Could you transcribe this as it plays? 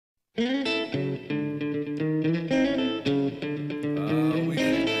We can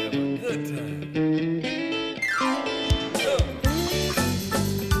have a good time.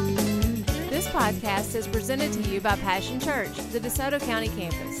 This podcast is presented to you by Passion Church, the Desoto County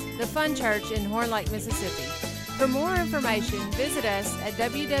campus, the fun church in Horn Lake, Mississippi. For more information, visit us at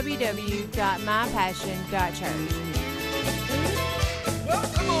www.mypassion.church.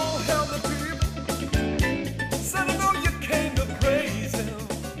 Well, come on, help me, people. Said I know you came to praise him.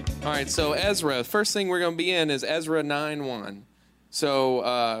 All right, so Ezra, first thing we're going to be in is Ezra 9:1.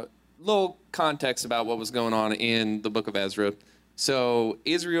 So, little context about what was going on in the book of Ezra. So,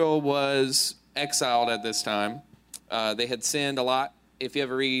 Israel was exiled at this time. They had sinned a lot. If you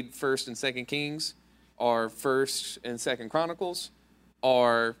ever read 1st and 2nd Kings, or 1st and 2nd Chronicles,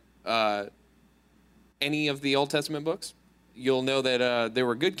 or any of the Old Testament books, you'll know that there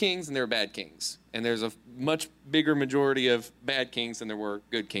were good kings and there were bad kings. And there's a much bigger majority of bad kings than there were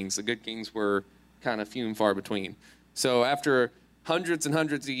good kings. The good kings were kind of few and far between. So after hundreds and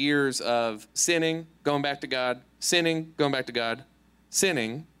hundreds of years of sinning, going back to God, sinning, going back to God,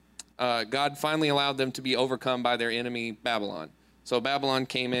 sinning, God finally allowed them to be overcome by their enemy, Babylon. So Babylon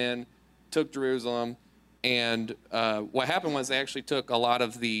came in, took Jerusalem, and what happened was they actually took a lot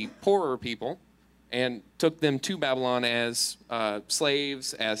of the poorer people and took them to Babylon as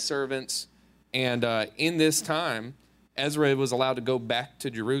slaves, as servants. And in this time, Ezra was allowed to go back to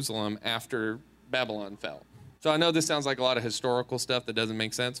Jerusalem after Babylon fell. So I know this sounds like a lot of historical stuff that doesn't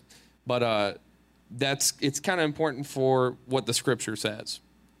make sense, but it's kind of important for what the scripture says.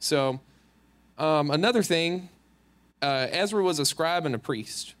 So another thing, Ezra was a scribe and a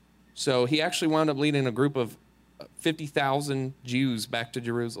priest. So he actually wound up leading a group of 50,000 Jews back to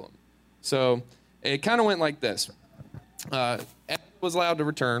Jerusalem. So it kind of went like this. Ezra was allowed to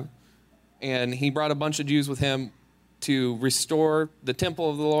return, and he brought a bunch of Jews with him to restore the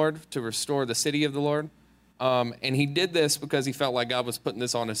temple of the Lord, to restore the city of the Lord. And he did this because he felt like God was putting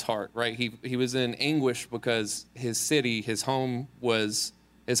this on his heart, right? He was in anguish because his city, his home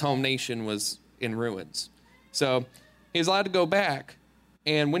nation was in ruins. So he was allowed to go back.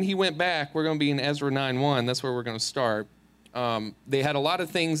 And when he went back, we're going to be in Ezra 9:1. That's where we're going to start. They had a lot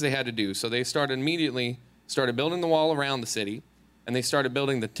of things they had to do. So they immediately started building the wall around the city, and they started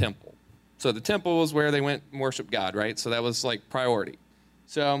building the temple. So the temple was where they went and worshiped God, right? So that was like priority.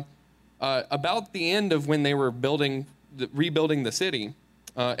 So about the end of when they were rebuilding the city,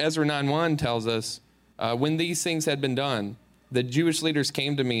 Ezra 9:1 tells us, when these things had been done, the Jewish leaders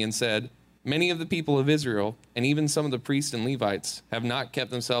came to me and said, many of the people of Israel, and even some of the priests and Levites, have not kept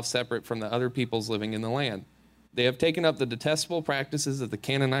themselves separate from the other peoples living in the land. They have taken up the detestable practices of the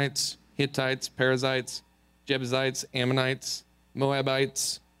Canaanites, Hittites, Perizzites, Jebusites, Ammonites,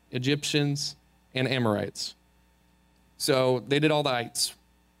 Moabites, Egyptians, and Amorites. So they did all the ites.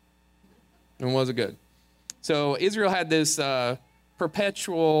 And was it good? So Israel had this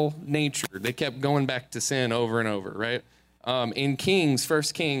perpetual nature. They kept going back to sin over and over, right? In Kings, 1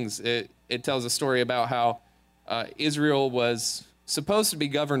 Kings, it tells a story about how Israel was supposed to be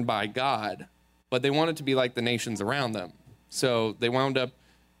governed by God, but they wanted to be like the nations around them. So they wound up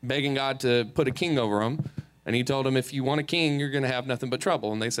begging God to put a king over them, and he told them, if you want a king, you're going to have nothing but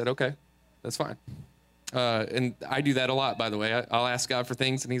trouble. And they said, okay, that's fine. And I do that a lot, by the way. I'll ask God for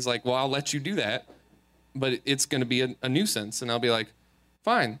things, and he's like, well, I'll let you do that, but it's going to be a nuisance. And I'll be like,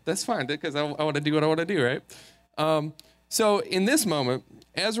 fine, that's fine, because I want to do what I want to do, right? So in this moment,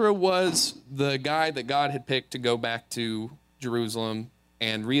 Ezra was the guy that God had picked to go back to Jerusalem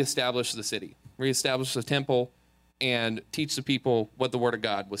and reestablish the city, reestablish the temple, and teach the people what the Word of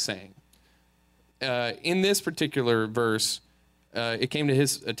God was saying. In this particular verse, it came to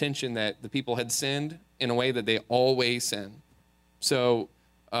his attention that the people had sinned in a way that they always sin. So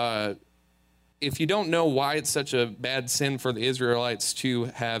if you don't know why it's such a bad sin for the Israelites to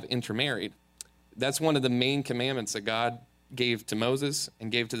have intermarried, that's one of the main commandments that God gave to Moses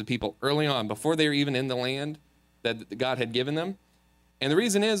and gave to the people early on, before they were even in the land that God had given them. And the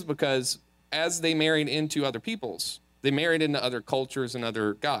reason is because as they married into other peoples, they married into other cultures and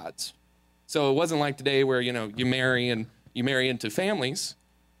other gods. So it wasn't like today where, you marry into families.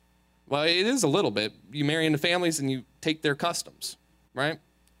 Well, it is a little bit. You marry into families and you take their customs, right?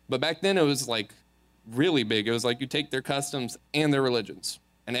 But back then it was like really big. It was like you take their customs and their religions.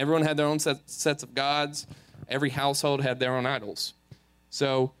 And everyone had their own sets of gods. Every household had their own idols.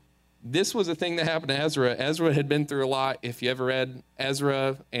 So this was a thing that happened to Ezra. Ezra had been through a lot. If you ever read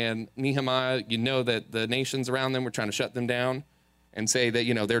Ezra and Nehemiah, you know that the nations around them were trying to shut them down and say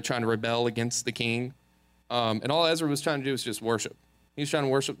that, they're trying to rebel against the king. And all Ezra was trying to do was just worship. He was trying to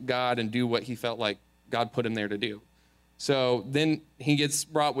worship God and do what he felt like God put him there to do. So then he gets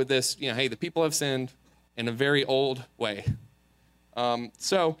brought with this, hey, the people have sinned in a very old way.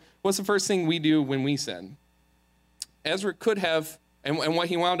 So what's the first thing we do when we sin? Ezra could have, and what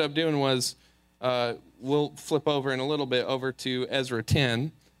he wound up doing was, we'll flip over in a little bit over to Ezra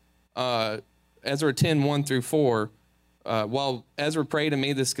 10. Ezra 10, 1 through 4. While Ezra prayed and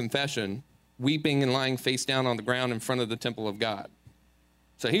made this confession, weeping and lying face down on the ground in front of the temple of God.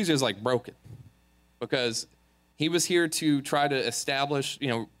 So he's just like broken because he was here to try to establish,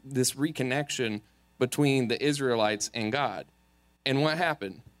 this reconnection between the Israelites and God. And what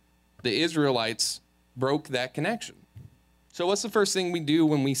happened? The Israelites broke that connection. So what's the first thing we do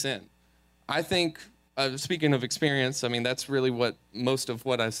when we sin? I think, speaking of experience, that's really what most of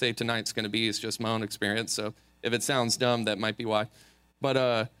what I say tonight's going to be is just my own experience. So if it sounds dumb, that might be why.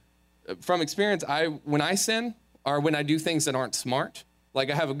 But from experience, when I sin or when I do things that aren't smart,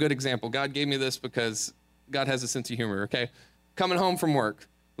 like I have a good example. God gave me this because God has a sense of humor, okay? Coming home from work,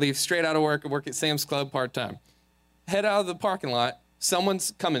 leave straight out of work, work at Sam's Club part-time. Head out of the parking lot,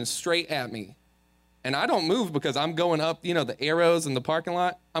 someone's coming straight at me. And I don't move because I'm going up, the arrows in the parking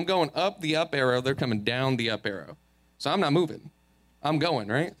lot. I'm going up the up arrow. They're coming down the up arrow. So I'm not moving. I'm going,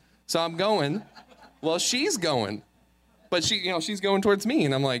 right? So I'm going. Well, she's going. But she's going towards me.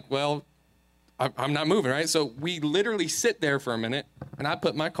 And I'm like, well, I'm not moving, right? So we literally sit there for a minute, and I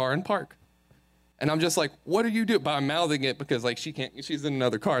put my car in park. And I'm just like, what are you doing? But I'm mouthing it because, she's in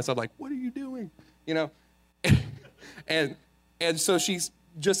another car. So I'm like, what are you doing? And so she's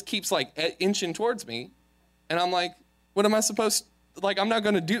just keeps, inching towards me. And I'm like, what am I supposed to, I'm not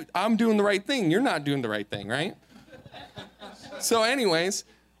going to do, I'm doing the right thing. You're not doing the right thing, right? So anyways,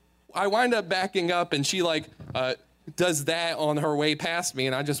 I wind up backing up, and she, does that on her way past me,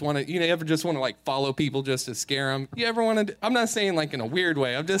 and I just want to, you ever just want to follow people just to scare them? You ever want to, I'm not saying in a weird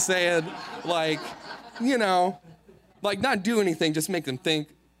way, I'm just saying not do anything, just make them think,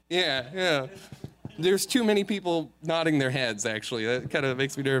 yeah. There's too many people nodding their heads, actually. That kind of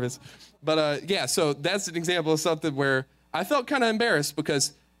makes me nervous. But so that's an example of something where I felt kind of embarrassed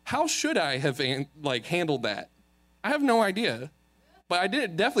because how should I have handled that? I have no idea. But I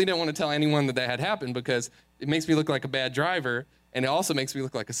definitely didn't want to tell anyone that had happened because it makes me look like a bad driver, and it also makes me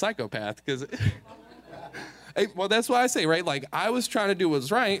look like a psychopath. Because, well, that's why I say, right? I was trying to do what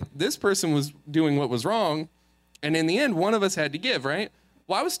was right. This person was doing what was wrong, and in the end, one of us had to give, right?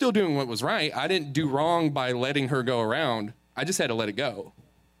 Well, I was still doing what was right. I didn't do wrong by letting her go around. I just had to let it go.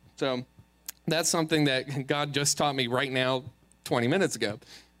 So that's something that God just taught me right now, 20 minutes ago.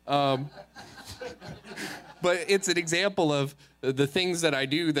 But it's an example of the things that I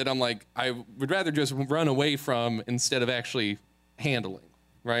do that I'm like, I would rather just run away from instead of actually handling,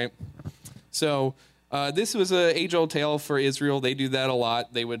 right? So this was an age-old tale for Israel. They do that a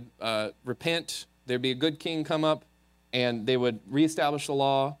lot. They would repent. There'd be a good king come up, and they would reestablish the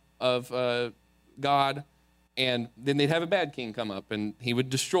law of God, and then they'd have a bad king come up, and he would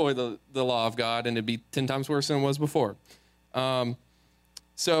destroy the law of God, and it'd be 10 times worse than it was before.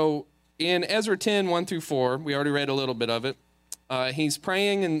 So in Ezra 10, 1 through 4, we already read a little bit of it. He's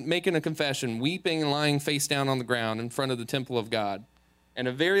praying and making a confession, weeping and lying face down on the ground in front of the temple of God. And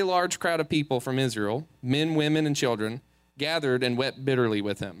a very large crowd of people from Israel, men, women, and children, gathered and wept bitterly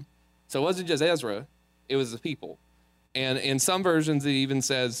with him. So it wasn't just Ezra, it was the people. And in some versions, it even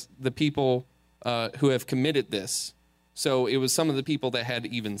says the people who have committed this. So it was some of the people that had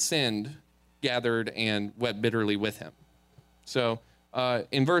even sinned, gathered and wept bitterly with him. So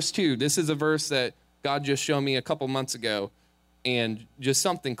in verse 2, this is a verse that God just showed me a couple months ago, and just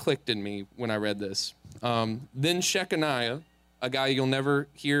something clicked in me when I read this. Then Shechaniah, a guy you'll never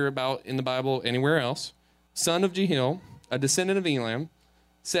hear about in the Bible anywhere else, son of Jehiel, a descendant of Elam,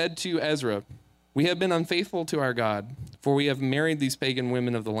 said to Ezra, "We have been unfaithful to our God, for we have married these pagan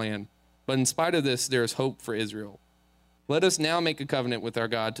women of the land. But in spite of this, there is hope for Israel. Let us now make a covenant with our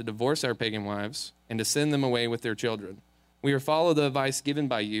God to divorce our pagan wives and to send them away with their children. We will follow the advice given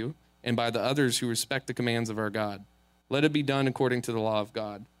by you and by the others who respect the commands of our God. Let it be done according to the law of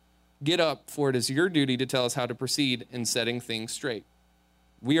God. Get up, for it is your duty to tell us how to proceed in setting things straight.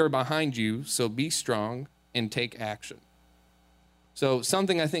 We are behind you, so be strong and take action." So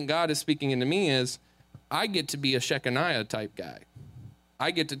something I think God is speaking into me is I get to be a Shechaniah type guy.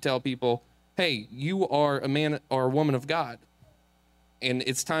 I get to tell people, hey, you are a man or a woman of God, and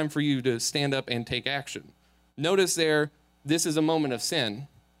it's time for you to stand up and take action. Notice there, this is a moment of sin,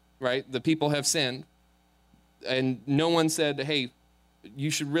 right? The people have sinned, and no one said, hey,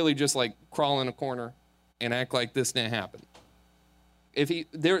 you should really just crawl in a corner and act like this didn't happen.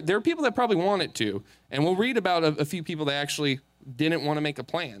 There are people that probably want it to, and we'll read about a few people that actually didn't want to make a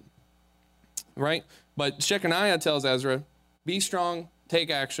plan. right? But Shechaniah tells Ezra, be strong, take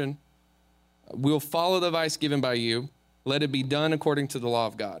action. We'll follow the advice given by you. Let it be done according to the law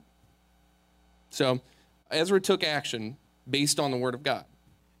of God. So Ezra took action based on the word of God.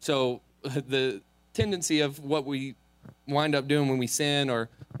 So the tendency of what we wind up doing when we sin, or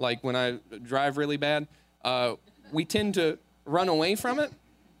like when I drive really bad, we tend to run away from it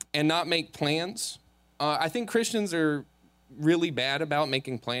and not make plans. I think Christians are really bad about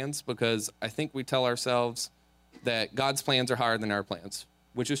making plans because I think we tell ourselves that God's plans are higher than our plans,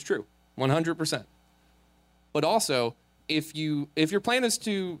 which is true, 100%. But also, if your plan is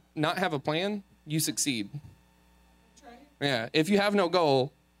to not have a plan, you succeed. Yeah, if you have no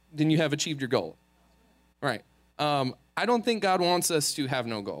goal, then you have achieved your goal. Right. I don't think God wants us to have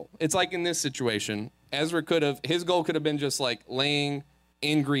no goal. It's like in this situation, Ezra his goal could have been just like laying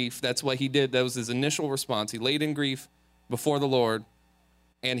in grief. That's what he did. That was his initial response. He laid in grief before the Lord,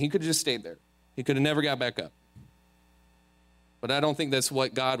 and he could have just stayed there. He could have never got back up. But I don't think that's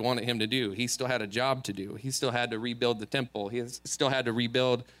what God wanted him to do. He still had a job to do. He still had to rebuild the temple. He still had to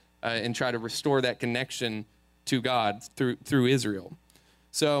rebuild and try to restore that connection to God through Israel.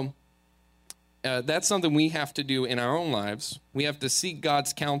 So that's something we have to do in our own lives. We have to seek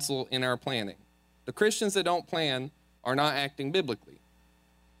God's counsel in our planning. The Christians that don't plan are not acting biblically.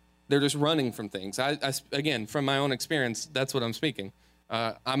 They're just running from things. Again, from my own experience, that's what I'm speaking.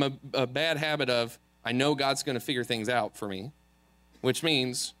 I'm a bad habit of, I know God's going to figure things out for me, which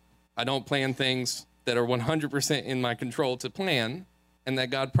means I don't plan things that are 100% in my control to plan and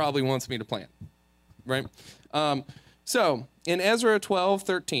that God probably wants me to plan, right? So in Ezra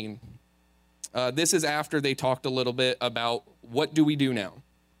 12:13, this is after they talked a little bit about what do we do now?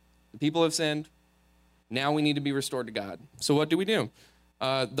 The people have sinned. Now we need to be restored to God. So what do we do?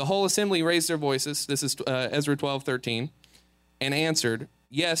 The whole assembly raised their voices. This is Ezra 12:13, and answered,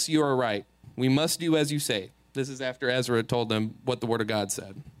 yes, you are right. We must do as you say. This is after Ezra told them what the word of God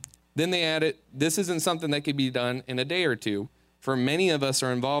said. Then they added, this isn't something that could be done in a day or two, for many of us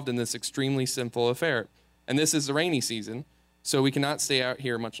are involved in this extremely sinful affair. And this is the rainy season, so we cannot stay out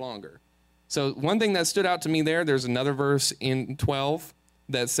here much longer. So one thing that stood out to me there's another verse in 12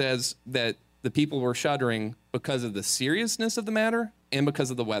 that says that the people were shuddering because of the seriousness of the matter and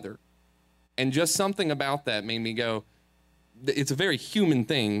because of the weather. And just something about that made me go, it's a very human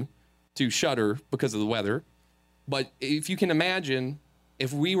thing to shudder because of the weather. But if you can imagine,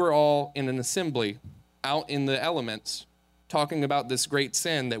 if we were all in an assembly out in the elements talking about this great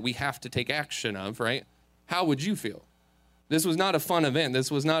sin that we have to take action of, right? How would you feel? This was not a fun event. This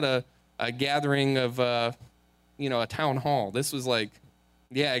was not a gathering of, a town hall. This was like,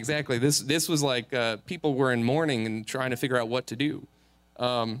 yeah, exactly. This was like people were in mourning and trying to figure out what to do.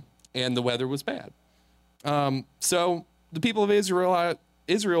 And the weather was bad. So the people of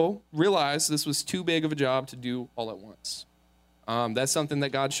Israel realized this was too big of a job to do all at once. That's something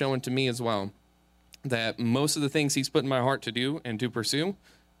that God's showing to me as well, that most of the things he's put in my heart to do and to pursue,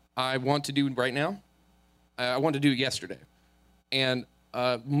 I want to do right now. I want to do yesterday. And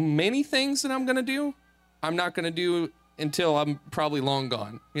many things that I'm going to do, I'm not going to do until I'm probably long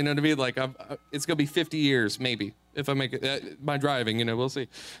gone. You know what I mean? Like, it's going to be 50 years, maybe, if I make it. My driving, we'll see.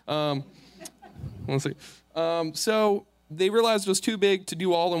 We'll see. So they realized it was too big to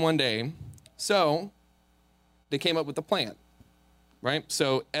do all in one day. So they came up with a plan, right?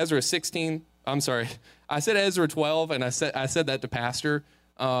 So Ezra 16, I'm sorry. I said Ezra 12, and I said that to Pastor.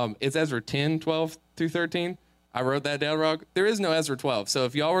 It's Ezra 10, 12 through 13. I wrote that down wrong. There is no Ezra 12. So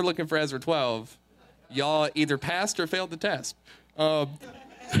if y'all were looking for Ezra 12, y'all either passed or failed the test.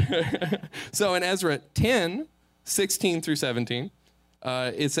 So in Ezra 10, 16 through 17,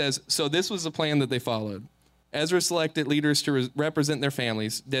 it says, so this was the plan that they followed. Ezra selected leaders to represent their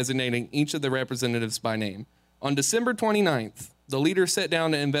families, designating each of the representatives by name. On December 29th, the leaders sat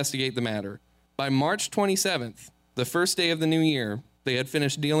down to investigate the matter. By March 27th, the first day of the new year, they had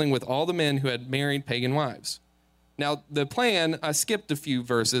finished dealing with all the men who had married pagan wives. Now, the plan, I skipped a few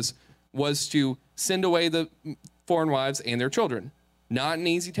verses, was to send away the foreign wives and their children. Not an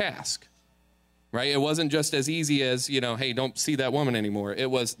easy task, right? It wasn't just as easy as, hey, don't see that woman anymore.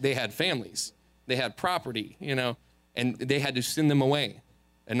 It was, they had families. They had property, and they had to send them away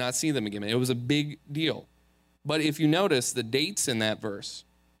and not see them again. It was a big deal. But if you notice the dates in that verse,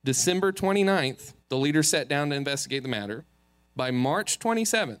 December 29th, the leaders sat down to investigate the matter. By March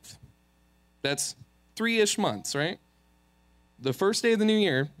 27th, that's 3-ish months, right? The first day of the new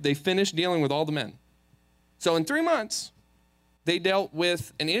year, they finished dealing with all the men. So in 3 months, they dealt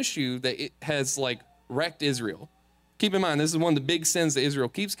with an issue that it has wrecked Israel. Keep in mind, this is one of the big sins that Israel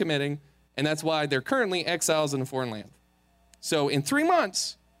keeps committing, and that's why they're currently exiles in a foreign land. So in 3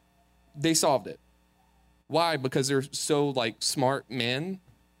 months, they solved it. Why? Because they're so like smart men?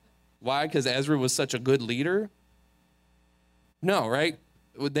 Why? Because Ezra was such a good leader? No, right?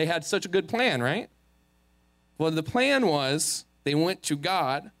 They had such a good plan, right? Well, the plan was they went to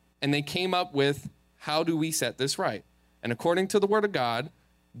God and they came up with, how do we set this right? And according to the word of God,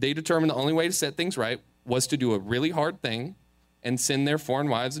 they determined the only way to set things right was to do a really hard thing and send their foreign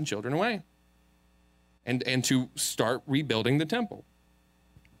wives and children away and to start rebuilding the temple.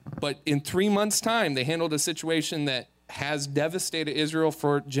 But in 3 months' time, they handled a situation that has devastated Israel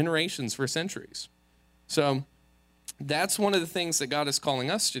for generations, for centuries. So that's one of the things that God is calling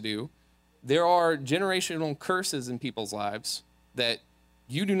us to do. There are generational curses in people's lives that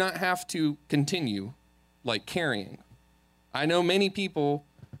you do not have to continue like carrying. I know many people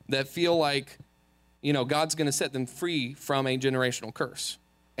that feel like, God's going to set them free from a generational curse.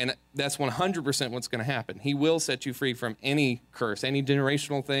 And that's 100% what's going to happen. He will set you free from any curse, any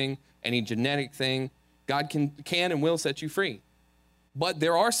generational thing, any genetic thing. God can and will set you free. But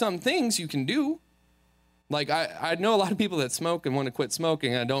there are some things you can do. Like I know a lot of people that smoke and want to quit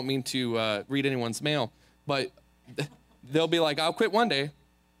smoking. I don't mean to read anyone's mail, but they'll be like, I'll quit one day.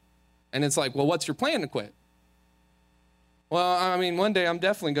 And it's like, well, what's your plan to quit? Well, I mean, one day I'm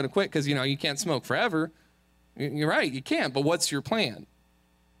definitely going to quit because, you can't smoke forever. You're right, you can't. But what's your plan?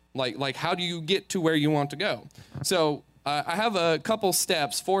 Like, how do you get to where you want to go? So I have a couple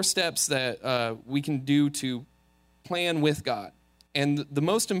steps, 4 steps that we can do to plan with God. And the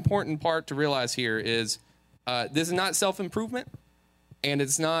most important part to realize here is this is not self-improvement. And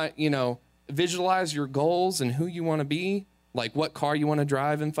it's not, visualize your goals and who you want to be, like what car you want to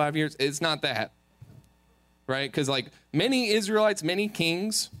drive in 5 years. It's not that. Right? Because like many Israelites, many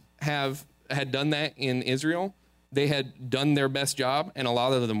kings had done that in Israel. They had done their best job, and a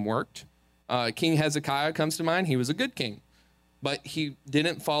lot of them worked. King Hezekiah comes to mind. He was a good king, but he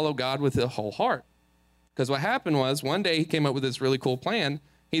didn't follow God with a whole heart. Because what happened was one day he came up with this really cool plan.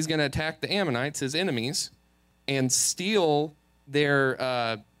 He's going to attack the Ammonites, his enemies, and steal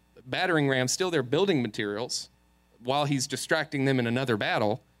their battering rams, steal their building materials while he's distracting them in another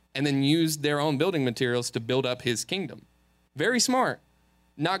battle, and then use their own building materials to build up his kingdom. Very smart.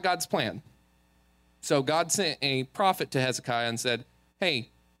 Not God's plan. So God sent a prophet to Hezekiah and said, hey,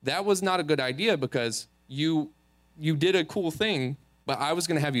 that was not a good idea because you did a cool thing, but I was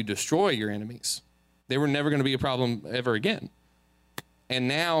going to have you destroy your enemies. They were never going to be a problem ever again. And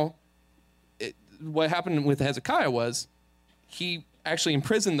now what happened with Hezekiah was he actually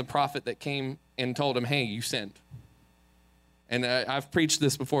imprisoned the prophet that came and told him, hey, you sinned. And I've preached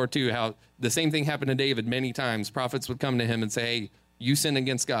this before, too, how the same thing happened to David many times. Prophets would come to him and say, hey, you sinned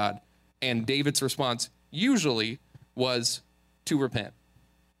against God. And David's response usually was to repent.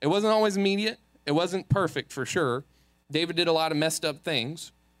 It wasn't always immediate. It wasn't perfect for sure. David did a lot of messed up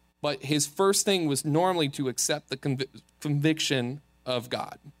things. But his first thing was normally to accept the conviction of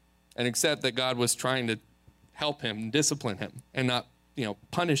God and accept that God was trying to help him, discipline him, and not,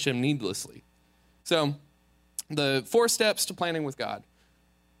 punish him needlessly. So the 4 steps to planning with God.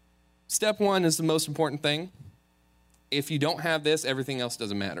 Step 1 is the most important thing. If you don't have this, everything else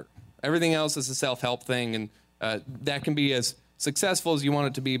doesn't matter. Everything else is a self-help thing, and that can be as successful as you want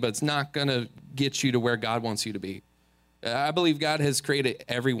it to be, but it's not going to get you to where God wants you to be. I believe God has created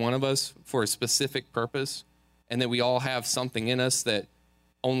every one of us for a specific purpose, and that we all have something in us that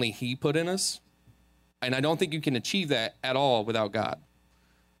only He put in us. And I don't think you can achieve that at all without God.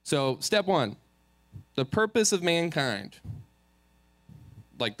 So step 1. The purpose of mankind,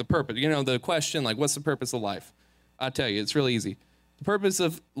 like the purpose, the question, like, what's the purpose of life? I'll tell you, it's really easy. The purpose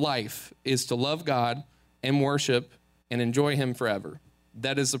of life is to love God and worship and enjoy Him forever.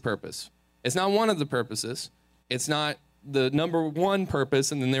 That is the purpose. It's not one of the purposes. It's not the number 1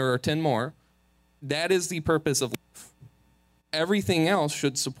 purpose, and then there are 10 more. That is the purpose of life. Everything else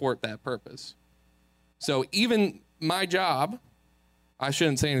should support that purpose. So even my job, I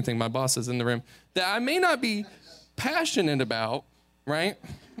shouldn't say anything, my boss is in the room, that I may not be passionate about, right?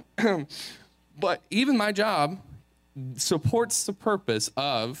 But even my job supports the purpose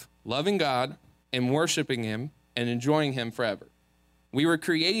of loving God and worshiping Him and enjoying Him forever. We were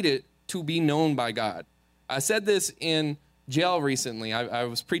created to be known by God. I said this in jail recently. I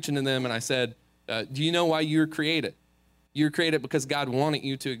was preaching to them and I said, do you know why you were created? You were created because God wanted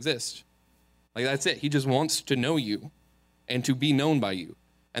you to exist. Like, that's it. He just wants to know you and to be known by you.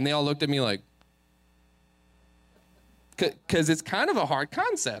 And they all looked at me like, because it's kind of a hard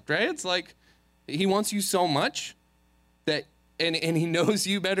concept, right? It's like He wants you so much that, and He knows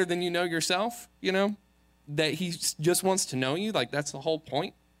you better than you know yourself, that He just wants to know you. Like, that's the whole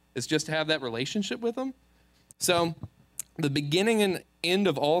point, is just to have that relationship with Him. So The beginning and end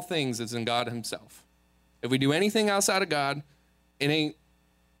of all things is in God himself. If we do anything outside of God, it ain't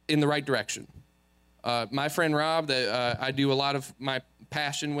in the right direction. My friend Rob, that I do a lot of my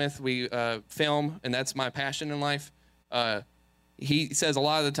passion with, we film, and that's my passion in life. He says a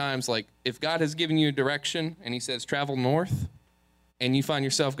lot of the times, like, if God has given you a direction and he says travel north and you find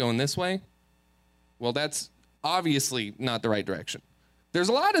yourself going this way, well, that's obviously not the right direction. There's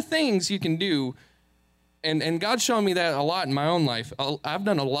a lot of things you can do, and God's shown me that a lot in my own life. I've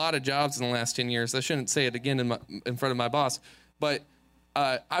done a lot of jobs in the last 10 years. I shouldn't say it again in front of my boss, but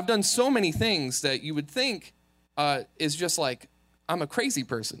I've done so many things that you would think is just like, I'm a crazy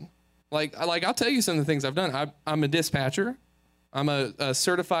person. Like I'll tell you some of the things I've done. I'm a dispatcher. I'm a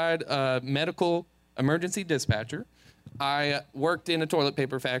certified medical emergency dispatcher. I worked in a toilet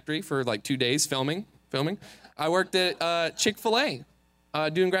paper factory for like 2 days filming. I worked at Chick-fil-A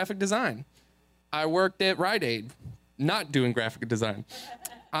doing graphic design. I worked at Rite Aid, not doing graphic design.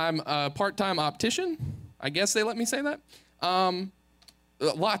 I'm a part-time optician. I guess they let me say that.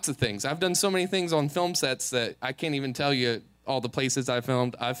 Lots of things. I've done so many things on film sets that I can't even tell you all the places I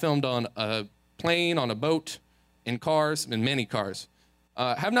filmed. I filmed on a plane, on a boat, in cars, in many cars.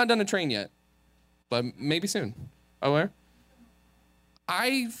 Have not done a train yet, but maybe soon. Oh, where?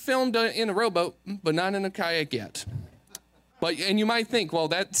 I filmed in a rowboat, but not in a kayak yet. And you might think, well,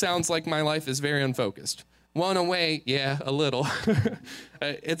 that sounds like my life is very unfocused. Well, in a way, yeah, a little.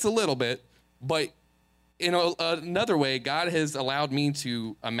 It's a little bit. But in another way, God has allowed me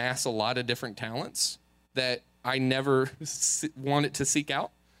to amass a lot of different talents that I never wanted to seek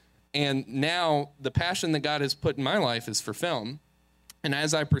out. And now the passion that God has put in my life is for film. And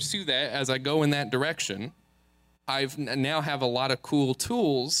as I pursue that, as I go in that direction, I've now have a lot of cool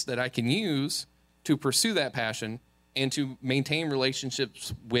tools that I can use to pursue that passion and to maintain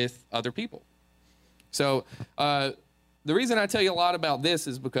relationships with other people. So the reason I tell you a lot about this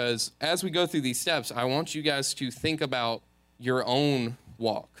is because as we go through these steps, I want you guys to think about your own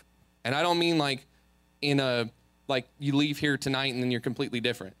walk. And I don't mean like like you leave here tonight and then you're completely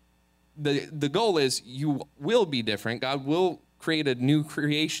different. The goal is you will be different. God will create a new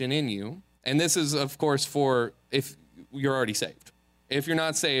creation in you. And this is, of course, for if you're already saved. If you're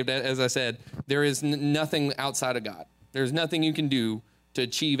not saved, as I said, there is nothing outside of God. There's nothing you can do to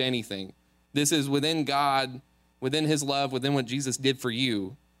achieve anything. This is within God, within his love, within what Jesus did for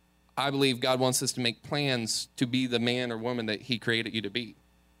you. I believe God wants us to make plans to be the man or woman that he created you to be.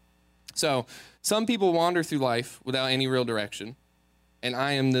 So some people wander through life without any real direction, and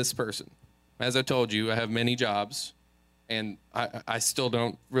I am this person. As I told you, I have many jobs, and I still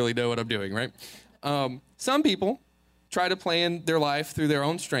don't really know what I'm doing, right? Some people try to plan their life through their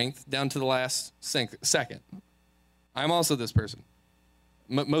own strength down to the last second. I'm also this person.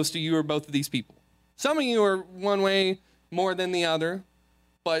 Most of you are both of these people. Some of you are one way more than the other,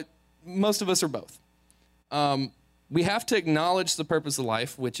 but most of us are both. We have to acknowledge the purpose of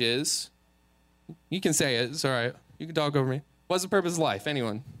life, which is, you can say it, it's all right. You can talk over me. What's the purpose of life?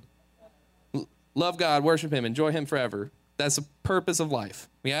 Anyone? Love God, worship him, enjoy him forever. That's the purpose of life.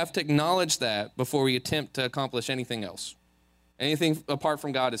 We have to acknowledge that before we attempt to accomplish anything else. Anything apart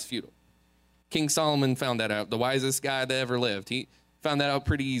from God is futile. King Solomon found that out, the wisest guy that ever lived. He found that out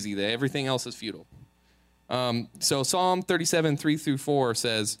pretty easy, that everything else is futile. So Psalm 37, 3-4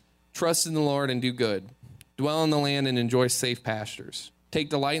 says, trust in the Lord and do good. Dwell in the land and enjoy safe pastures. Take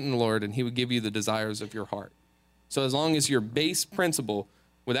delight in the Lord, and he will give you the desires of your heart. So as long as your base principle,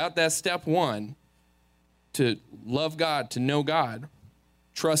 without that step one, to love God, to know God,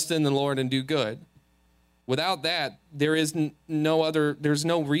 trust in the Lord and do good, without that, there's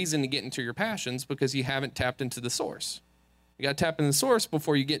no reason to get into your passions because you haven't tapped into the source. You got to tap into the source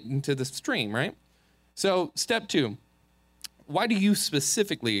before you get into the stream, right? So step 2, why do you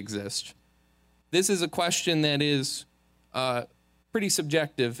specifically exist? This is a question that is pretty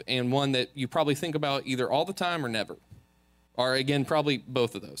subjective and one that you probably think about either all the time or never. Or again, probably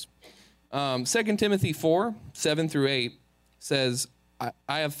both of those. 2 Timothy 4, 7-8 says,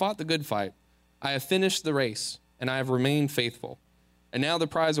 I have fought the good fight. I have finished the race, and I have remained faithful. And now the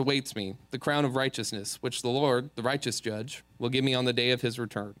prize awaits me, the crown of righteousness, which the Lord, the righteous judge, will give me on the day of his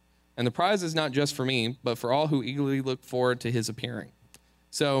return. And the prize is not just for me, but for all who eagerly look forward to his appearing.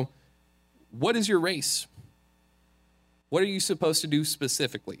 So, what is your race? What are you supposed to do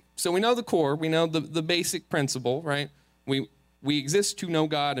specifically? So we know the core, we know the basic principle, right? We exist to know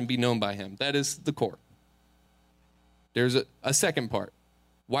God and be known by him. That is the core. There's a second part.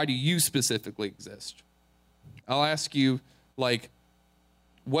 Why do you specifically exist? I'll ask you,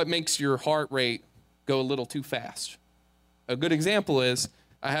 what makes your heart rate go a little too fast? A good example is,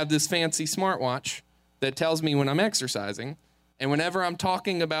 I have this fancy smartwatch, that tells me when I'm exercising. And whenever I'm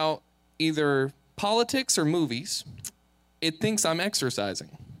talking about either politics or movies, it thinks I'm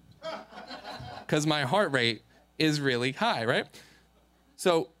exercising because my heart rate is really high, right?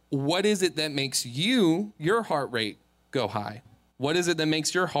 So what is it that makes your heart rate go high? What is it that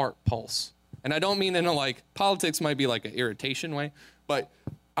makes your heart pulse? And I don't mean in a like, politics might be like an irritation way, but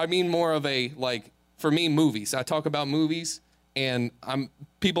I mean more of a like, for me, movies. I talk about movies, and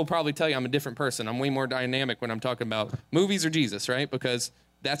people probably tell you I'm a different person. I'm way more dynamic when I'm talking about movies or Jesus, right? Because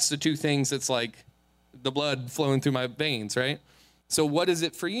that's the two things that's like the blood flowing through my veins, right? So what is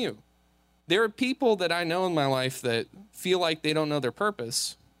it for you? There are people that I know in my life that feel like they don't know their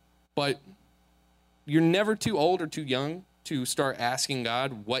purpose, but you're never too old or too young to start asking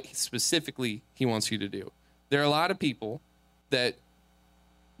God what specifically he wants you to do. There are a lot of people that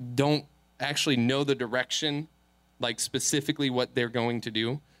don't actually know the direction, like specifically what they're going to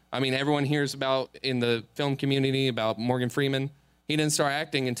do. I mean, everyone hears about in the film community about Morgan Freeman. He didn't start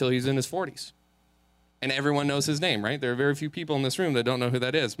acting until he's in his 40s. And everyone knows his name, right? There are very few people in this room that don't know who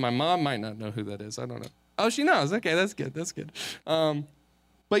that is. My mom might not know who that is. I don't know. Oh, she knows. Okay, that's good. That's good.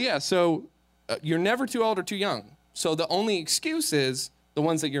 But yeah, so you're never too old or too young. So the only excuse is the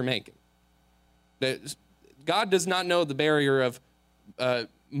ones that you're making. That God does not know the barrier of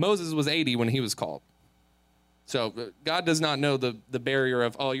Moses was 80 when he was called. So God does not know the barrier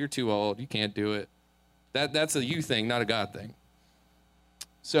of, oh, you're too old, you can't do it. That's a you thing, not a God thing.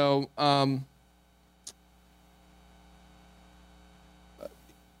 So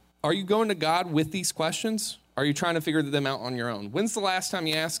are you going to God with these questions? Are you trying to figure them out on your own? When's the last time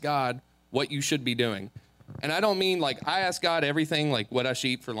you asked God what you should be doing? And I don't mean like I ask God everything, like what I should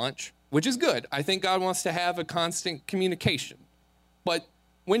eat for lunch, which is good. I think God wants to have a constant communication. But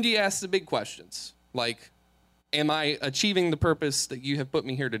when do you ask the big questions? Like, am I achieving the purpose that you have put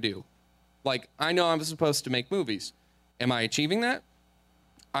me here to do? Like, I know I'm supposed to make movies. Am I achieving that?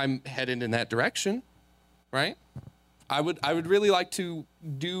 I'm headed in that direction, right? I would really like to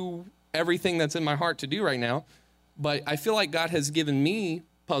do everything that's in my heart to do right now, but I feel like God has given me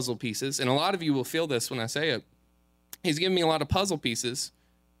puzzle pieces, and a lot of you will feel this when I say it. He's given me a lot of puzzle pieces,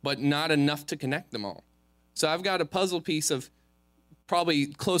 but not enough to connect them all. So I've got a puzzle piece of probably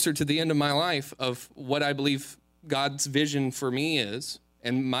closer to the end of my life of what I believe God's vision for me is,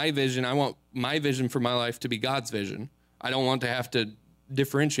 and my vision, I want my vision for my life to be God's vision. I don't want to have to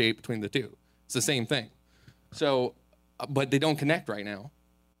differentiate between the two. It's the same thing. So, but they don't connect right now,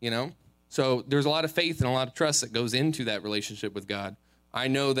 you know? So there's a lot of faith and a lot of trust that goes into that relationship with God. I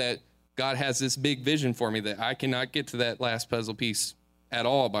know that God has this big vision for me that I cannot get to that last puzzle piece at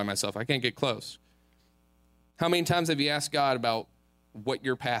all by myself. I can't get close. How many times have you asked God about what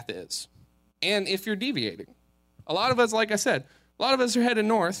your path is? And if you're deviating. A lot of us, like I said, a lot of us are headed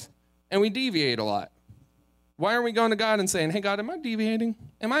north and we deviate a lot. Why aren't we going to God and saying, hey, God, am I deviating?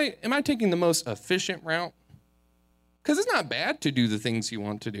 Am I taking the most efficient route? Because it's not bad to do the things you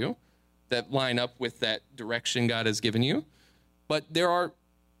want to do that line up with that direction God has given you. But there are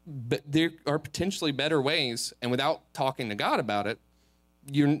potentially better ways, and without talking to God about it,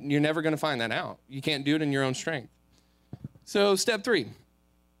 you're never going to find that out. You can't do it in your own strength. So step 3.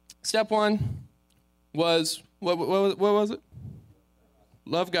 Step 1 was, what was it?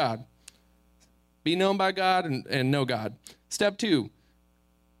 Love God. Be known by God and know God. Step 2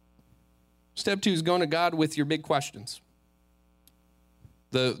 is going to God with your big questions.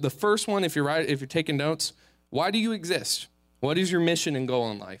 The first one, if you're taking notes, why do you exist? What is your mission and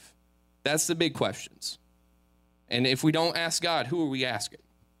goal in life? That's the big questions. And if we don't ask God, who are we asking?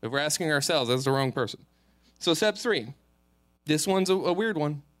 If we're asking ourselves, that's the wrong person. So step 3, this one's a weird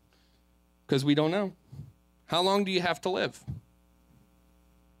one because we don't know. How long do you have to live?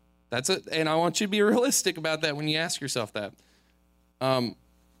 That's it. And I want you to be realistic about that when you ask yourself that.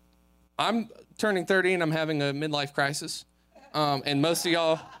 I'm turning 30 and I'm having a midlife crisis. And most of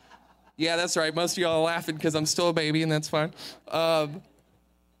y'all, yeah, that's right. Most of y'all are laughing because I'm still a baby, and that's fine.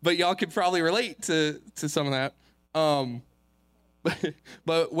 But y'all could probably relate to some of that.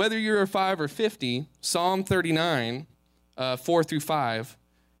 But whether you're 5 or 50, Psalm 39, 4 through 5,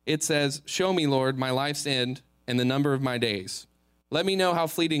 it says, show me, Lord, my life's end and the number of my days. Let me know how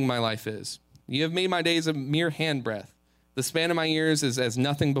fleeting my life is. You have made my days a mere handbreadth. The span of my years is as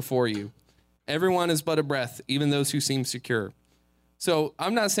nothing before you. Everyone is but a breath, even those who seem secure. So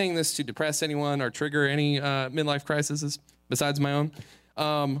I'm not saying this to depress anyone or trigger any midlife crises besides my own.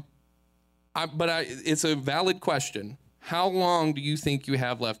 It's a valid question. How long do you think you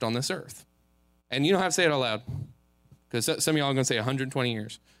have left on this earth? And you don't have to say it out loud, because some of y'all are going to say 120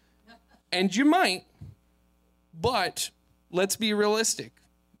 years. And you might, but let's be realistic.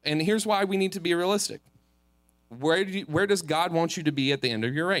 And here's why we need to be realistic. where does God want you to be at the end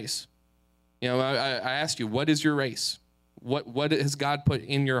of your race? You know, I asked you, what is your race? What has God put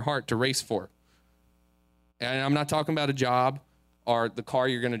in your heart to race for? And I'm not talking about a job or the car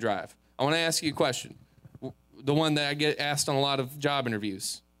you're going to drive. I want to ask you a question. The one that I get asked on a lot of job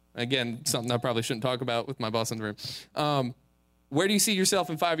interviews. Again, something I probably shouldn't talk about with my boss in the room. Where do you see yourself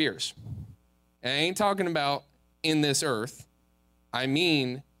in 5 years? And I ain't talking about in this earth. I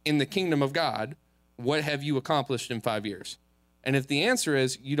mean, in the kingdom of God, what have you accomplished in 5 years? And if the answer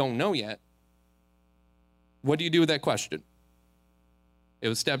is you don't know yet, what do you do with that question? It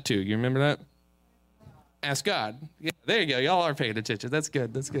was step 2. You remember that? Ask God. Yeah, there you go. Y'all are paying attention. That's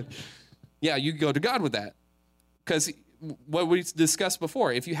good. That's good. Yeah, you go to God with that. Because what we discussed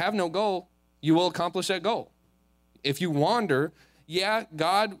before, if you have no goal, you will accomplish that goal. If you wander, yeah,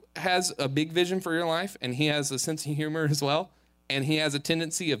 God has a big vision for your life, and he has a sense of humor as well, and he has a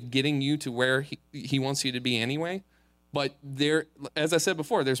tendency of getting you to where he wants you to be anyway. But there, as I said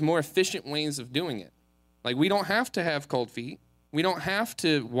before, there's more efficient ways of doing it. Like, we don't have to have cold feet. We don't have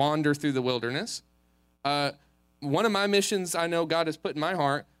to wander through the wilderness. One of my missions I know God has put in my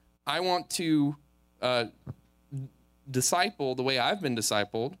heart, I want to disciple the way I've been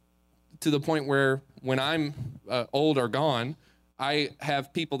discipled to the point where when I'm old or gone, I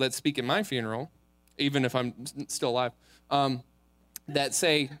have people that speak in my funeral, even if I'm still alive, that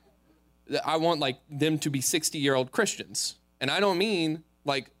say that I want like them to be 60-year-old Christians. And I don't mean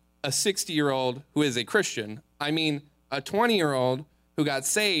like a 60-year-old who is a Christian. I mean a 20-year-old who got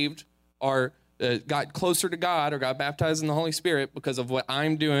saved or got closer to God or got baptized in the Holy Spirit because of what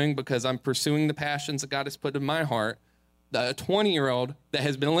I'm doing, because I'm pursuing the passions that God has put in my heart. A 20-year-old that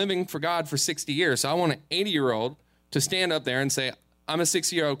has been living for God for 60 years. So I want an 80-year-old to stand up there and say, I'm a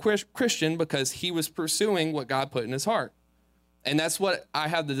 60-year-old Christian because he was pursuing what God put in his heart. And that's what I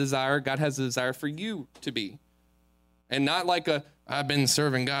have the desire, God has the desire for you to be. And not like I've been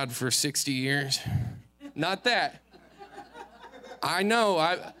serving God for 60 years. Not that. I know,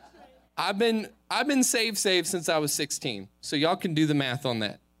 I've been saved since I was 16. So y'all can do the math on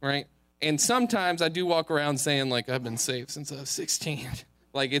that, right? And sometimes I do walk around saying like I've been saved since I was 16.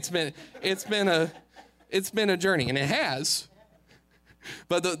 Like it's been a journey, and it has.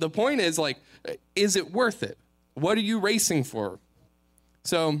 But the point is like, is it worth it? What are you racing for?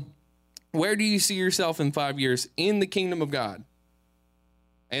 So, where do you see yourself in 5 years in the kingdom of God?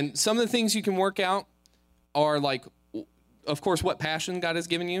 And some of the things you can work out are like, of course, what passion God has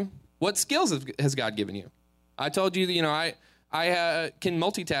given you. What skills has God given you? I told you, you know, I can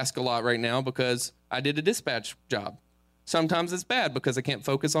multitask a lot right now because I did a dispatch job. Sometimes it's bad because I can't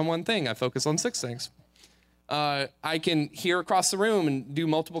focus on one thing. I focus on 6 things. I can hear across the room and do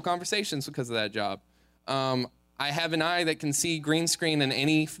multiple conversations because of that job. I have an eye that can see green screen in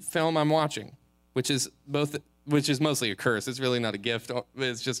any film I'm watching, which is mostly a curse. It's really not a gift.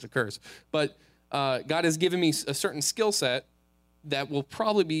 It's just a curse. But God has given me a certain skill set that will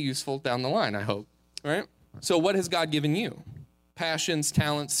probably be useful down the line, I hope. All right? So what has God given you? Passions,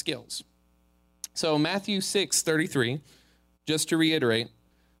 talents, skills. So Matthew 6:33, just to reiterate,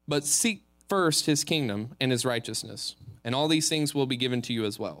 but seek first his kingdom and his righteousness, and all these things will be given to you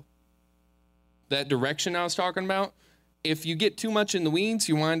as well. That direction I was talking about, if you get too much in the weeds,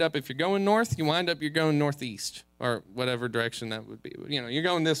 you wind up, if you're going north, you're going northeast, or whatever direction that would be. You know, you're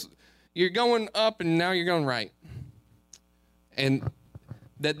going up and now you're going right. And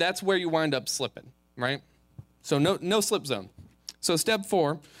that's where you wind up slipping, right? So no slip zone. So step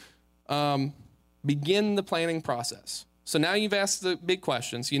 4, begin the planning process. So now you've asked the big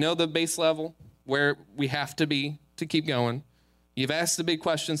questions. You know the base level, where we have to be to keep going. You've asked the big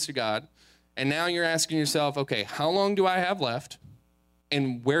questions to God. And now you're asking yourself, okay, how long do I have left?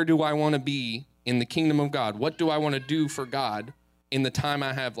 And where do I want to be in the kingdom of God? What do I want to do for God in the time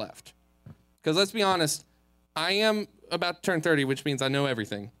I have left? Because let's be honest, I am about to turn 30, which means I know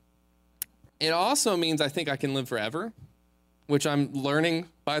everything. It also means I think I can live forever, which I'm learning,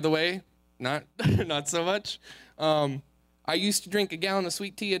 by the way, not so much. I used to drink a gallon of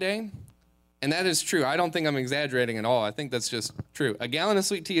sweet tea a day, and that is true. I don't think I'm exaggerating at all. I think that's just true. A gallon of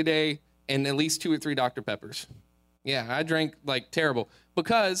sweet tea a day and at least 2 or 3 Dr. Peppers. Yeah, I drank like terrible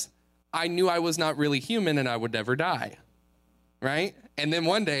because I knew I was not really human and I would never die, right? And then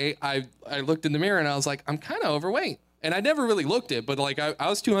one day I looked in the mirror and I was like, I'm kind of overweight. And I never really looked it, but like I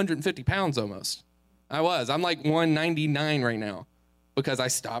was 250 pounds almost. I'm like 199 right now because I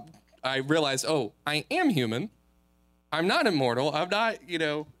stopped. I realized, oh, I am human. I'm not immortal. I'm not,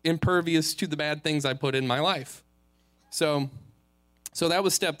 impervious to the bad things I put in my life. So that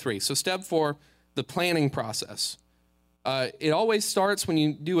was step 3. So step 4, the planning process. It always starts when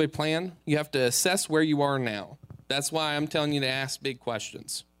you do a plan. You have to assess where you are now. That's why I'm telling you to ask big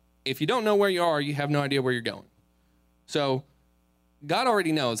questions. If you don't know where you are, you have no idea where you're going. So God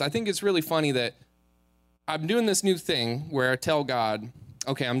already knows. I think it's really funny that I'm doing this new thing where I tell God,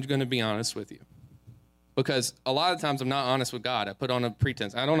 okay, I'm going to be honest with you. Because a lot of times I'm not honest with God. I put on a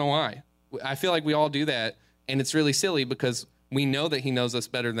pretense. I don't know why. I feel like we all do that, and it's really silly because we know that he knows us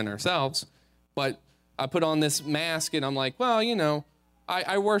better than ourselves. But I put on this mask, and I'm like, well,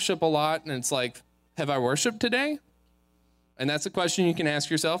 I worship a lot, and it's like, have I worshiped today? And that's a question you can ask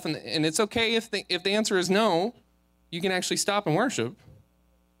yourself, and it's okay if the answer is no, you can actually stop and worship.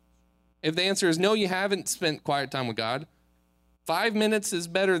 If the answer is no, you haven't spent quiet time with God, 5 minutes is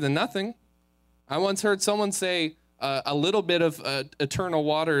better than nothing. I once heard someone say a little bit of eternal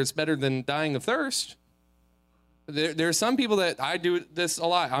water is better than dying of thirst. There are some people that I do this a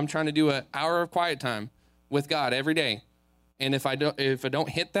lot. I'm trying to do an hour of quiet time with God every day. And if I don't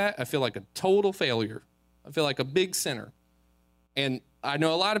hit that, I feel like a total failure. I feel like a big sinner. And I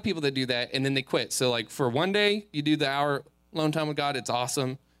know a lot of people that do that, and then they quit. So like for one day, you do the hour alone time with God. It's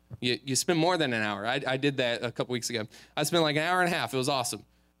awesome. You spend more than an hour. I did that a couple weeks ago. I spent like an hour and a half. It was awesome.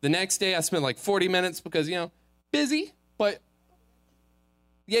 The next day, I spent like 40 minutes because, busy. But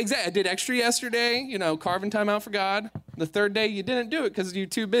yeah, exactly. I did extra yesterday, carving time out for God. The third day, you didn't do it because you're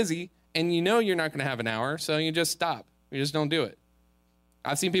too busy, and you're not going to have an hour, so you just stop. You just don't do it.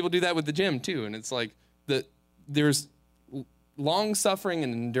 I've seen people do that with the gym too, and it's like there's long suffering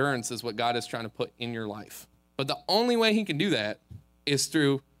and endurance is what God is trying to put in your life. But the only way he can do that is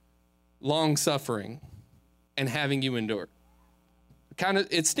through long suffering and having you endure.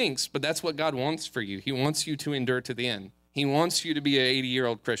 It stinks, but that's what God wants for you. He wants you to endure to the end. He wants you to be an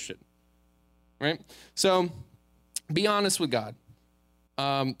 80-year-old Christian, right? So be honest with God.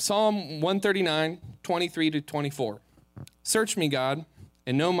 Psalm 139, 23 to 24. Search me, God,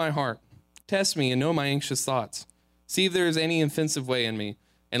 and know my heart. Test me and know my anxious thoughts. See if there is any offensive way in me,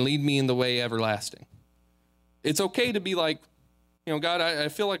 and lead me in the way everlasting. It's okay to be like, God, I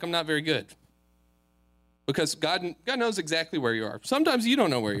feel like I'm not very good. Because God knows exactly where you are. Sometimes you don't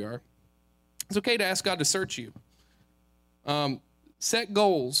know where you are. It's okay to ask God to search you. Set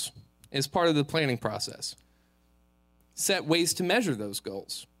goals as part of the planning process. Set ways to measure those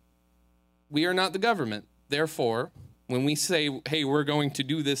goals. We are not the government. Therefore, when we say, hey, we're going to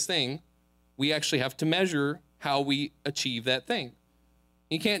do this thing, we actually have to measure how we achieve that thing.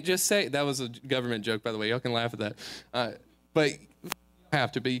 You can't just say, that was a government joke, by the way. Y'all can laugh at that. But you don't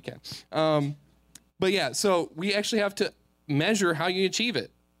have to, but you can. But yeah, so we actually have to measure how you achieve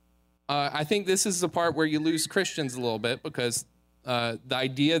it. I think this is the part where you lose Christians a little bit because the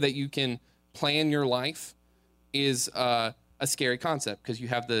idea that you can plan your life is a scary concept because you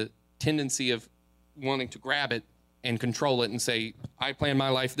have the tendency of wanting to grab it and control it and say, I plan my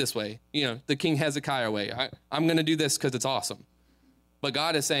life this way. The King Hezekiah way. I'm going to do this because it's awesome. But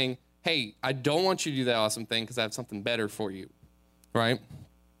God is saying, hey, I don't want you to do that awesome thing because I have something better for you, right?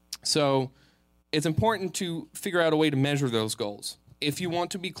 So it's important to figure out a way to measure those goals. If you want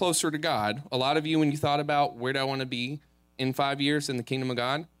to be closer to God, a lot of you, when you thought about where do I want to be in 5 years in the kingdom of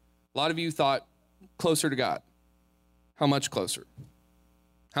God, a lot of you thought closer to God. How much closer?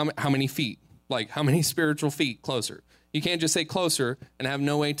 How many feet? Like how many spiritual feet closer? You can't just say closer and have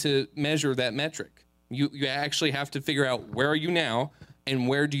no way to measure that metric. You actually have to figure out where are you now and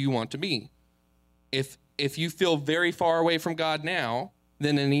where do you want to be. If you feel very far away from God now,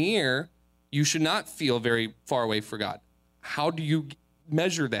 then in a year, you should not feel very far away from God. How do you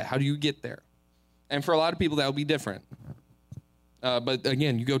measure that? How do you get there? And for a lot of people, that will be different. But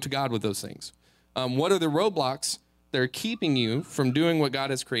again, you go to God with those things. What are the roadblocks that are keeping you from doing what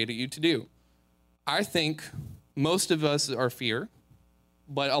God has created you to do? I think most of us are fear,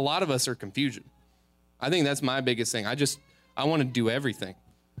 but a lot of us are confusion. I think that's my biggest thing. I want to do everything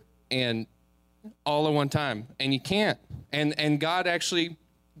and all at one time, and you can't. And God actually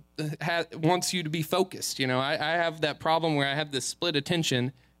wants you to be focused. I have that problem where I have this split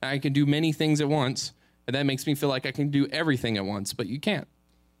attention. And I can do many things at once, and that makes me feel like I can do everything at once, but you can't.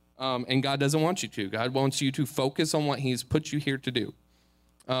 And God doesn't want you to. God wants you to focus on what he's put you here to do.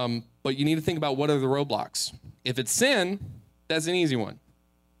 But you need to think about what are the roadblocks. If it's sin, that's an easy one.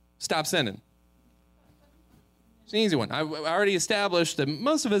 Stop sinning. It's an easy one. I already established that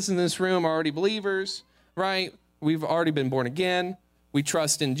most of us in this room are already believers, right? We've already been born again. We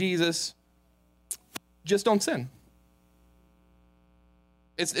trust in Jesus. Just don't sin.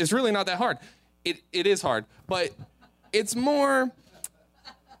 It's really not that hard. It is hard, but it's more.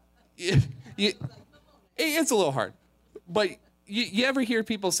 It's a little hard, but you ever hear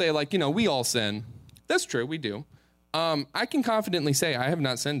people say like, we all sin? That's true, we do. I can confidently say I have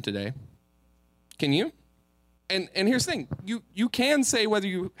not sinned today. Can you? And here's the thing, you can say whether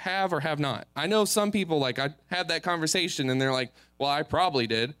you have or have not. I know some people, like, I had that conversation and they're like, well, I probably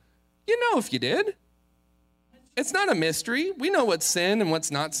did. You know if you did. It's not a mystery. We know what's sin and what's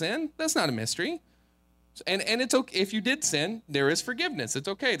not sin. That's not a mystery. And it's okay. If you did sin, there is forgiveness. It's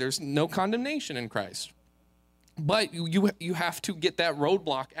okay. There's no condemnation in Christ. But you have to get that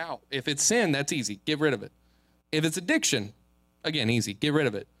roadblock out. If it's sin, that's easy. Get rid of it. If it's addiction, again, easy. Get rid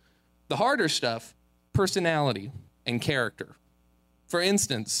of it. The harder stuff, personality and character. For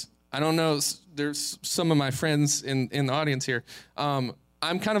instance, I don't know, there's some of my friends in the audience here. I'm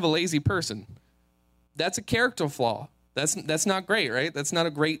kind of a lazy person. That's a character flaw. That's not great, right? That's not a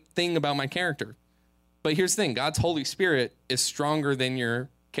great thing about my character. But here's the thing, God's Holy Spirit is stronger than your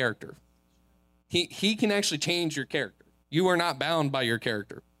character. He can actually change your character. You are not bound by your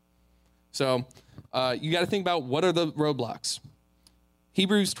character. So you got to think about, what are the roadblocks?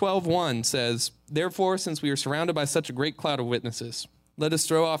 Hebrews 12:1 says, therefore, since we are surrounded by such a great cloud of witnesses, let us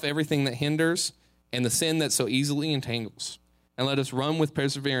throw off everything that hinders and the sin that so easily entangles, and let us run with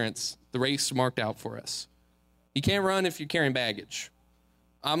perseverance the race marked out for us. You can't run if you're carrying baggage.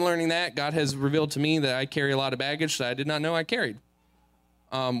 I'm learning that. God has revealed to me that I carry a lot of baggage that I did not know I carried,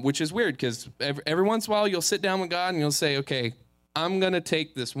 which is weird because every once in a while you'll sit down with God and you'll say, okay, I'm going to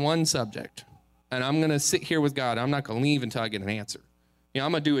take this one subject and I'm going to sit here with God. I'm not going to leave until I get an answer. You know,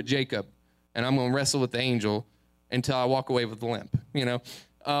 I'm going to do it Jacob, and I'm going to wrestle with the angel until I walk away with a limp, you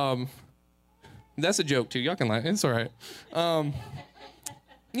know. That's a joke, too. Y'all can laugh. It's all right. I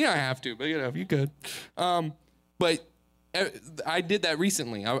have to, but, if you could. But I did that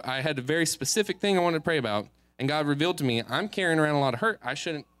recently. I had a very specific thing I wanted to pray about, and God revealed to me, I'm carrying around a lot of hurt. I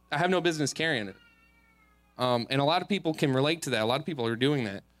have no business carrying it. And a lot of people can relate to that. A lot of people are doing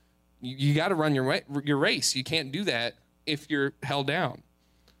that. You got to run your race. You can't do that if you're held down.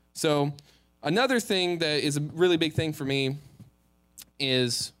 So another thing that is a really big thing for me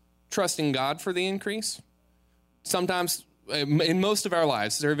is trusting God for the increase. Sometimes, in most of our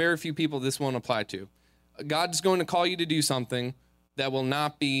lives, there are very few people this won't apply to. God's going to call you to do something that will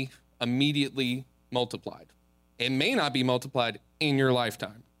not be immediately multiplied. It may not be multiplied in your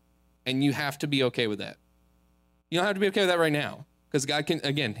lifetime, and you have to be okay with that. You don't have to be okay with that right now, because God can,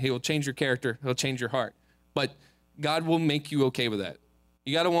 again, He will change your character, He'll change your heart. But God will make you okay with that.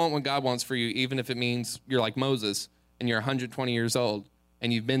 You got to want what God wants for you, even if it means you're like Moses and you're 120 years old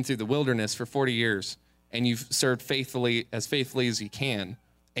and you've been through the wilderness for 40 years and you've served faithfully as you can,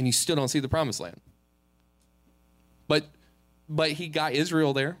 and you still don't see the promised land. But He got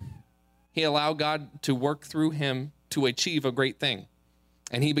Israel there. He allowed God to work through him to achieve a great thing.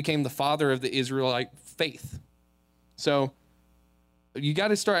 And he became the father of the Israelite faith. So you got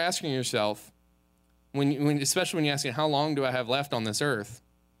to start asking yourself, especially when you're asking, how long do I have left on this earth?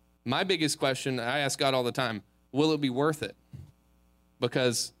 My biggest question, I ask God all the time, will it be worth it?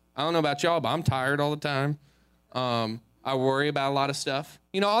 Because I don't know about y'all, but I'm tired all the time. I worry about a lot of stuff.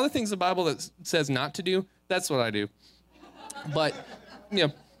 You know, all the things the Bible that says not to do, that's what I do. But,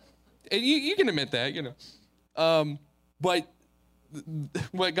 you can admit that, But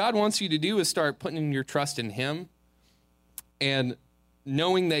what God wants you to do is start putting your trust in Him and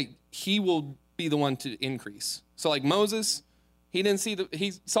knowing that He will be the one to increase. So like Moses,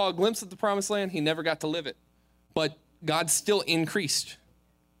 he saw a glimpse of the promised land. He never got to live it. But God still increased.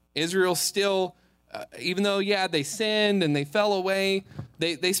 Israel still, even though, they sinned and they fell away,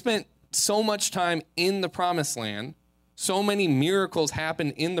 they spent so much time in the promised land. So many miracles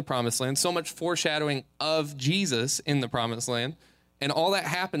happened in the promised land, so much foreshadowing of Jesus in the promised land. And all that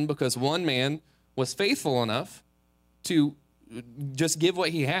happened because one man was faithful enough to just give what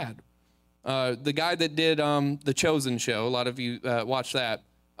he had. The guy that did The Chosen show, a lot of you watch that,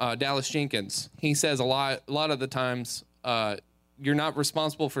 Dallas Jenkins, he says a lot of the times, you're not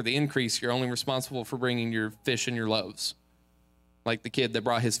responsible for the increase, you're only responsible for bringing your fish and your loaves. Like the kid that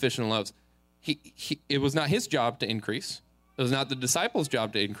brought his fish and loaves. It was not his job to increase. It was not the disciples'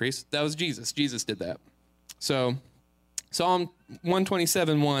 job to increase. That was Jesus. Jesus did that. So Psalm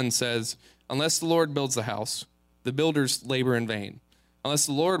 127:1 says, unless the Lord builds the house, the builders labor in vain. Unless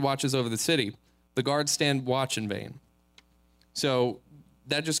the Lord watches over the city, the guards stand watch in vain. So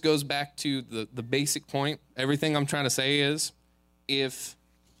that just goes back to the basic point. Everything I'm trying to say is, if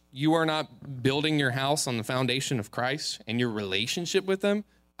you are not building your house on the foundation of Christ and your relationship with Him,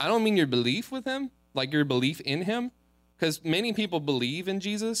 I don't mean your belief with Him, like your belief in Him, because many people believe in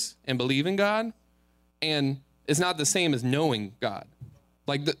Jesus and believe in God, and it's not the same as knowing God.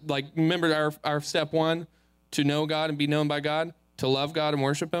 Like remember our step one, to know God and be known by God, to love God and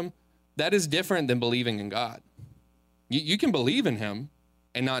worship Him. That is different than believing in God. You can believe in Him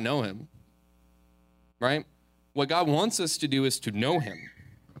and not know Him, right? What God wants us to do is to know him,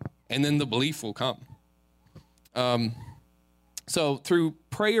 and then the belief will come. So through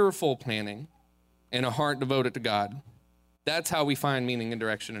prayerful planning and a heart devoted to God, that's how we find meaning and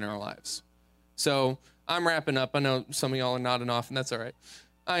direction in our lives. So I'm wrapping up. I know some of y'all are nodding off, and that's all right.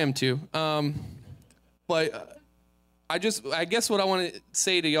 I am too. But I guess what I want to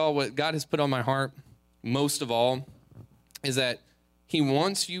say to y'all, what God has put on my heart most of all, is that he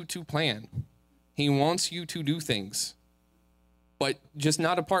wants you to plan. He wants you to do things, but just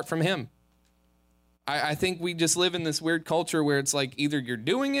not apart from him. I think we just live in this weird culture where it's like either you're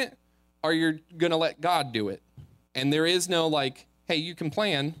doing it or you're going to let God do it. And there is no like, hey, you can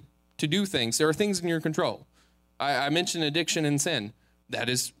plan to do things. There are things in your control. I mentioned addiction and sin. That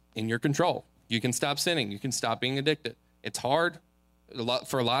is in your control. You can stop sinning. You can stop being addicted. It's hard.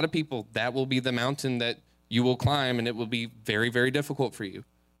 For a lot of people, that will be the mountain that you will climb, and it will be very, very difficult for you.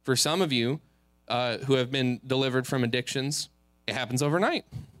 For some of you who have been delivered from addictions, it happens overnight.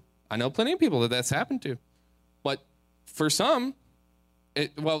 I know plenty of people that that's happened to. But for some,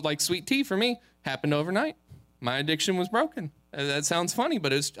 like sweet tea for me, happened overnight. My addiction was broken. That sounds funny,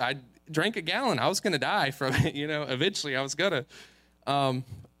 but I drank a gallon. I was going to die from it, eventually I was going to.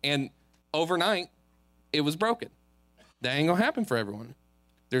 And overnight, it was broken. That ain't going to happen for everyone.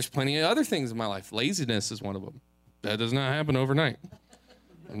 There's plenty of other things in my life. Laziness is one of them. That does not happen overnight.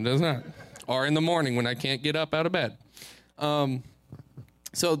 It does not. Or in the morning when I can't get up out of bed.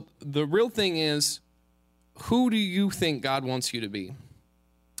 So the real thing is, who do you think God wants you to be?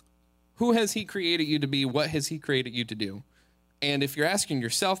 Who has he created you to be? What has he created you to do? And if you're asking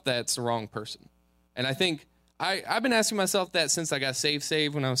yourself that, it's the wrong person. And I think I've been asking myself that since I got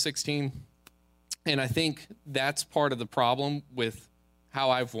saved when I was 16. And I think that's part of the problem with how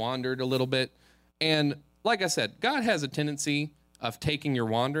I've wandered a little bit. And like I said, God has a tendency of taking your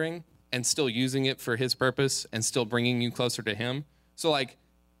wandering and still using it for his purpose and still bringing you closer to him. So like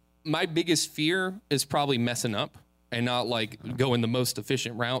my biggest fear is probably messing up and not like going the most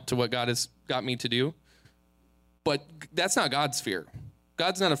efficient route to what God has got me to do. But that's not God's fear.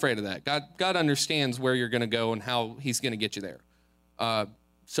 God's not afraid of that. God understands where you're going to go and how he's going to get you there.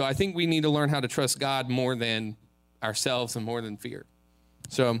 So I think we need to learn how to trust God more than ourselves and more than fear.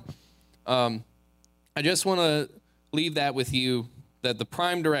 So I just want to leave that with you, that the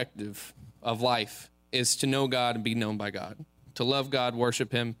prime directive of life is to know God and be known by God, to love God,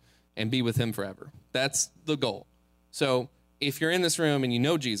 worship him, and be with him forever. That's the goal. So if you're in this room and you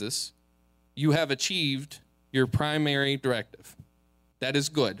know Jesus, you have achieved your primary directive. That is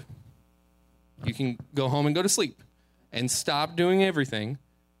good. You can go home and go to sleep and stop doing everything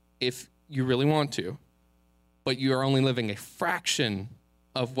if you really want to, but you are only living a fraction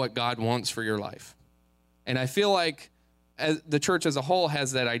of what God wants for your life. And I feel like the church as a whole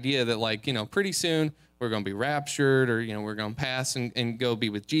has that idea that like, pretty soon we're going to be raptured or, we're going to pass and go be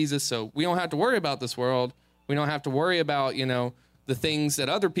with Jesus. So we don't have to worry about this world. We don't have to worry about, the things that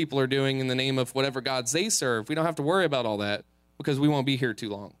other people are doing in the name of whatever gods they serve. We don't have to worry about all that because we won't be here too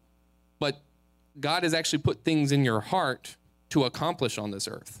long. But God has actually put things in your heart to accomplish on this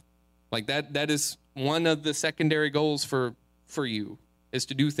earth. Like that is one of the secondary goals for you, is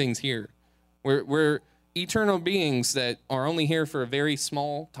to do things here. We're eternal beings that are only here for a very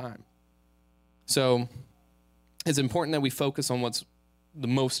small time. So it's important that we focus on what's the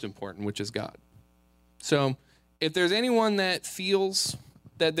most important, which is God. So if there's anyone that feels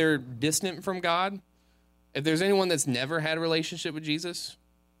that they're distant from God, if there's anyone that's never had a relationship with Jesus,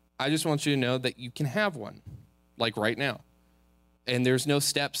 I just want you to know that you can have one, like right now. And there's no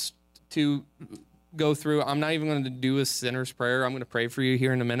steps to go through. I'm not even going to do a sinner's prayer. I'm going to pray for you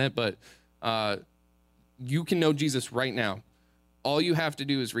here in a minute, but you can know Jesus right now. All you have to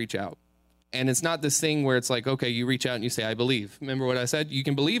do is reach out. And it's not this thing where it's like, okay, you reach out and you say, I believe. Remember what I said? You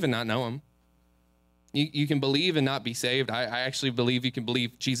can believe and not know him. You can believe and not be saved. I actually believe you can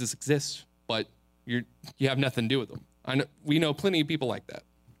believe Jesus exists, but you have nothing to do with him. We know plenty of people like that.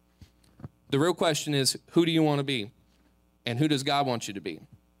 The real question is, who do you want to be? And who does God want you to be?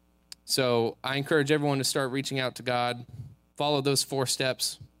 So I encourage everyone to start reaching out to God, follow those 4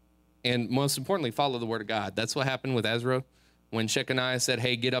 steps, and most importantly, follow the word of God. That's what happened with Ezra. When Shechaniah said,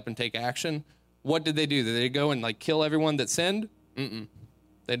 hey, get up and take action, what did they do? Did they go and kill everyone that sinned?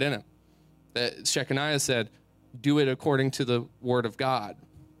 They didn't. Shechaniah said, do it according to the word of God.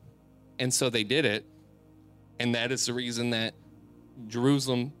 And so they did it. And that is the reason that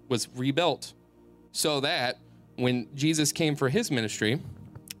Jerusalem was rebuilt. So that when Jesus came for his ministry,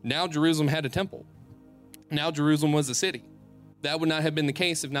 now Jerusalem had a temple. Now Jerusalem was a city. That would not have been the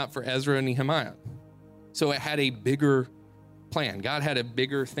case if not for Ezra and Nehemiah. So it had a bigger plan. God had a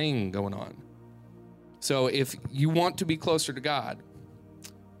bigger thing going on. So if you want to be closer to God,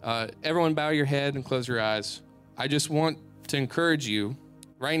 everyone bow your head and close your eyes. I just want to encourage you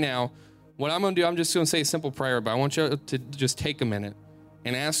right now. What I'm going to do, I'm just going to say a simple prayer, but I want you to just take a minute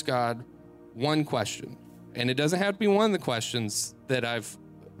and ask God one question. And it doesn't have to be one of the questions that I've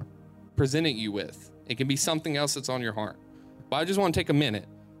presented you with. It can be something else that's on your heart. But I just want to take a minute,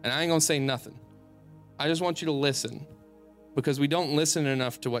 and I ain't going to say nothing. I just want you to listen, because we don't listen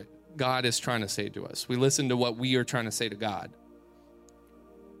enough to what God is trying to say to us. We listen to what we are trying to say to God.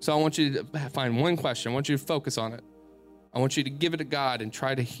 So I want you to find one question. I want you to focus on it. I want you to give it to God and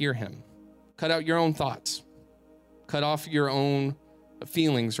try to hear him. Cut out your own thoughts. Cut off your own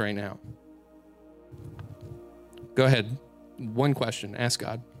feelings right now. Go ahead. One question. Ask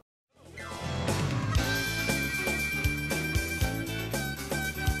God.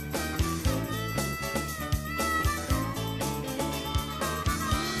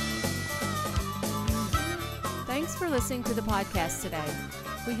 Thanks for listening to the podcast today.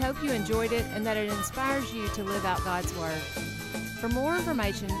 We hope you enjoyed it and that it inspires you to live out God's Word. For more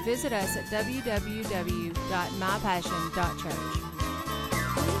information, visit us at www.mypassion.church.